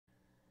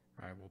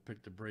All right, we'll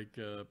pick the break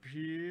up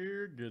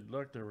here. Good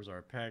luck. There was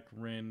our pack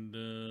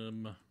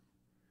random.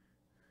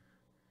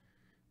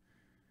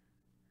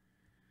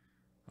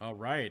 All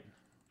right.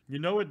 You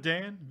know it,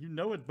 Dan. You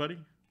know it, buddy.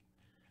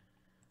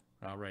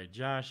 All right,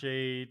 Josh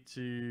A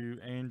to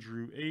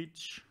Andrew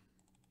H.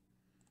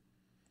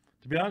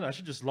 To be honest, I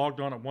should just logged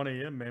on at 1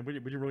 a.m., man. We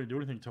didn't really do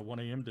anything until 1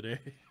 a.m. today.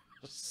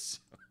 So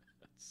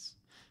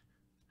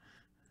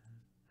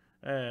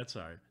that's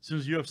all right. As soon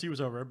as UFC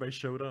was over, everybody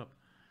showed up.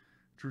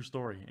 True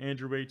story.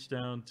 Andrew H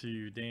down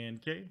to Dan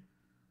K.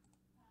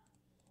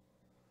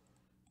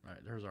 All right,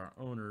 there's our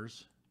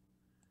owners.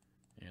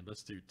 And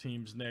let's do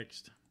teams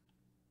next.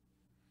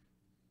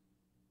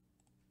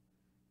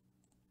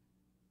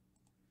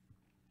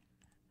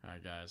 All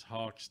right, guys.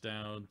 Hawks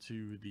down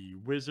to the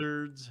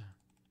Wizards.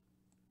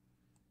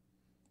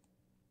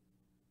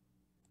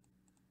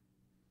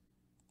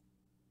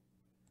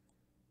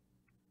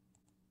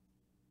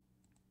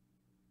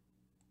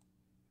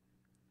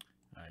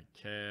 All right,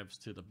 Cavs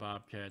to the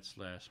Bobcats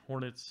 /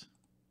 Hornets.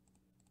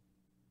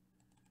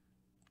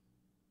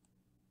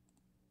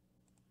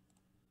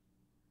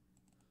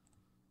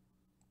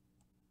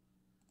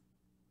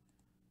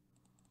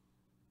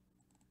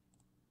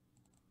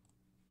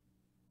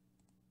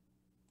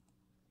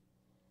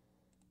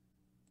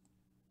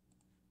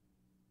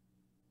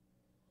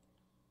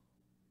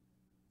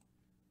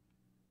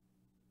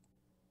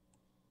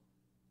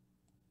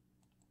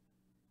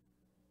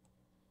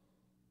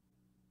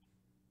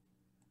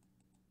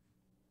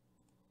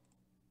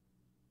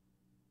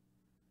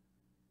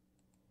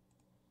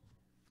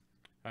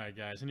 All right,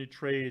 guys. Any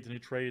trades? Any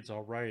trades?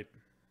 All right.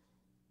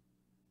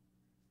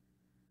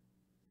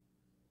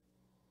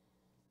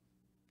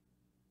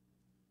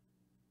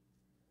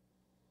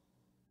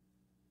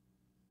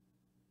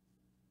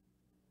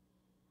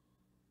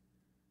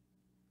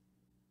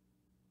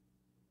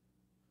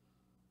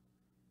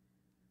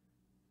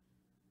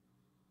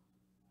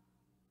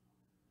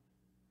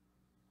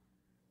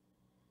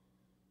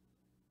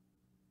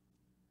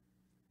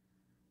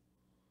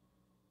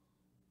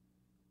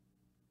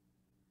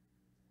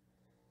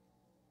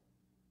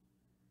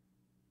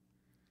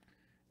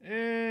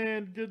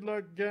 And good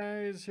luck,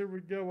 guys. Here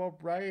we go. All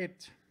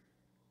right.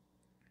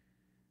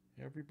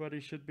 Everybody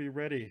should be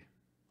ready.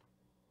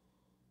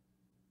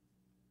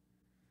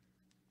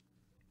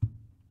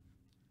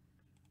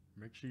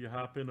 Make sure you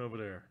hop in over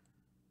there.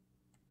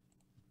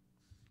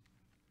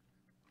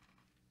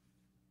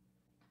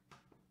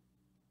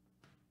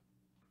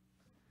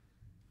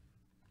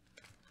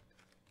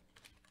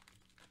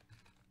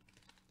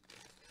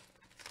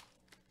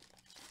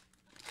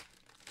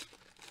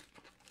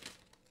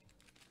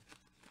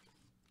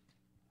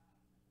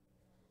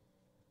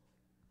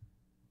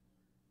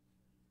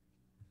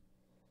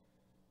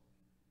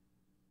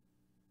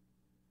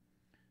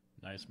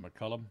 Nice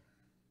McCullum.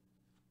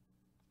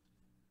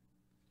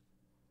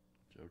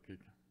 Jokic.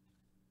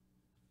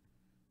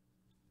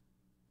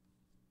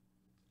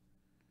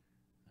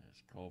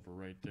 Nice Culver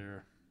right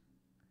there.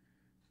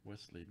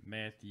 Wesley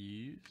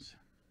Matthews.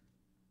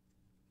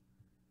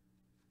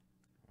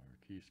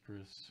 Marquise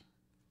Chris.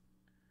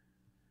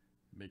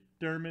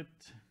 McDermott.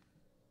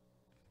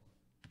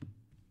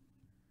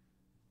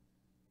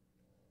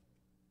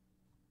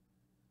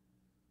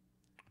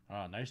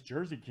 Ah, nice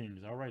Jersey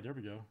Kings. All right, there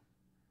we go.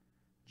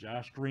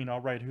 Josh Green.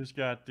 All right, who's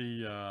got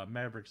the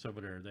Mavericks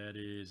over there? That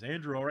is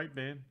Andrew. All right,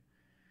 man.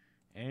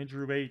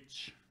 Andrew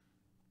H.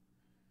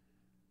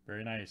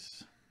 Very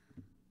nice.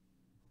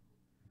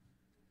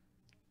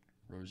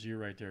 Rozier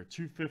right there.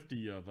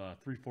 250 of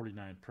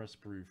 349 press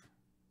proof.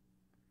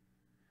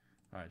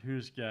 All right,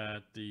 who's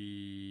got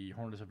the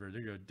Hornets over there?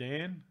 There you go.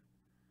 Dan.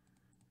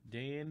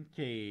 Dan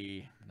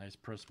K. Nice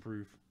press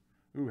proof.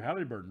 Ooh,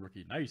 Halliburton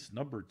rookie. Nice.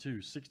 Number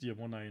 2. 60 of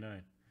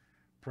 199.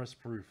 Press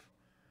proof.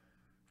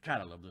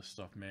 God, I love this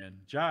stuff, man.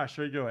 Josh,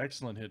 there you go.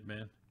 Excellent hit,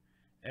 man.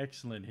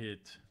 Excellent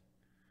hit.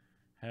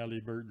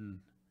 Halliburton.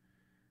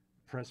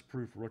 Press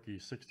proof rookie.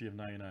 60 of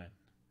 99.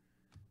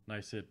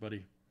 Nice hit,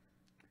 buddy.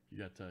 You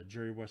got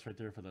Jerry West right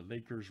there for the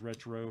Lakers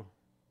retro.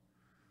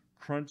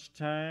 Crunch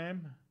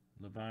time.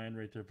 Levine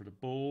right there for the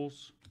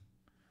Bulls.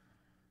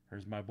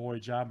 There's my boy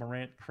Ja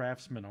Morant,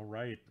 Craftsman. All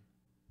right.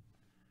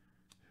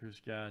 Who's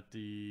got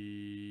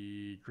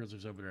the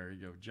Grizzlies over there? There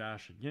you go.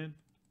 Josh again.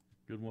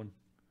 Good one.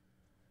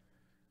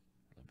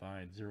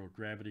 Levine, Zero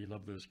Gravity.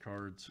 Love those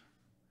cards.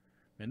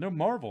 Man, no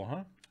Marvel,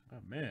 huh? Oh,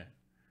 man.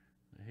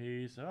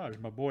 Hayes. Oh, there's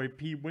my boy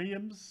P.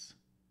 Williams.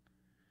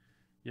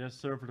 Yes,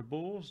 sir, for the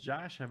Bulls.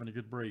 Josh having a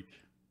good break.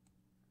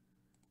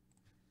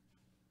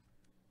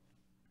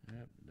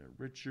 Yep,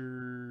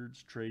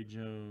 Richards, Trey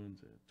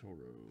Jones, and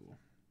Toro.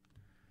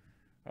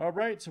 All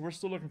right, so we're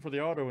still looking for the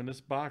auto in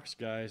this box,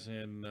 guys,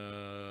 and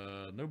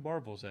no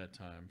Marvels that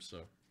time,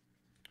 so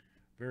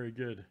very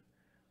good.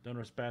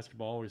 Donruss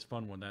basketball, always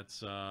fun one.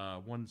 That's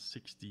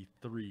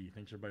 163.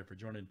 Thanks, everybody, for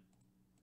joining.